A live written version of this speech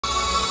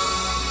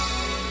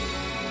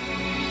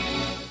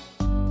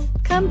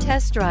Come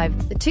test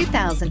drive the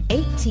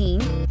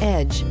 2018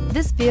 Edge.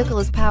 This vehicle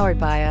is powered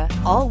by a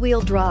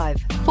all-wheel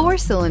drive,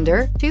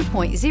 4-cylinder,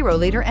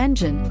 2.0-liter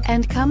engine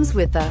and comes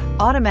with a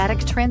automatic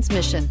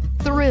transmission.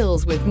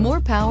 Thrills with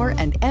more power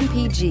and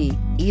MPG.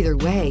 Either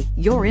way,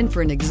 you're in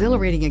for an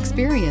exhilarating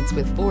experience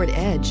with Ford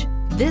Edge.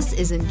 This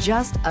isn't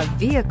just a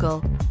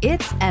vehicle,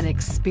 it's an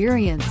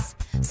experience.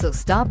 So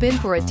stop in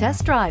for a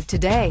test drive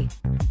today.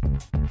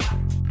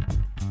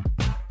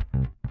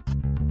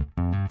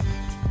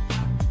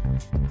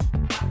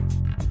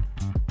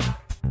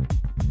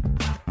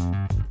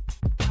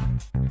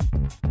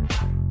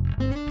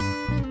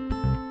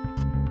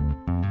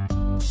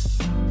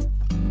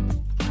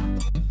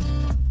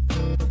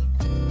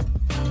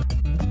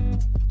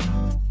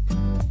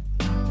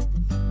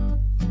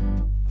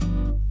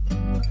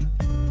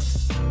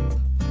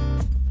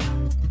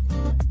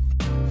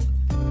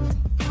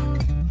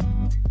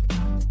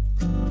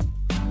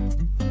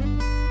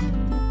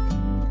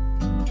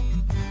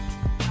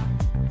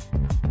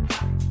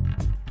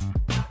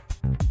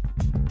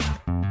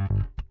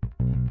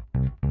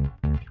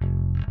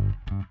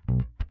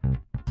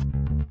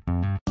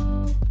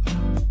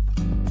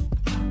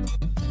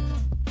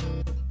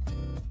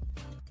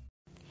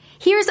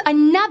 Here's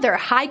another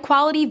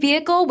high-quality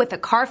vehicle with a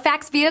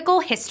Carfax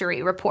Vehicle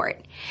History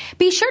Report.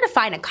 Be sure to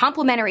find a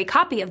complimentary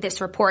copy of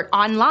this report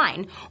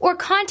online or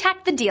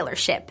contact the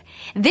dealership.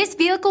 This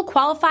vehicle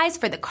qualifies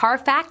for the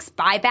Carfax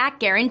Buyback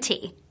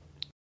Guarantee.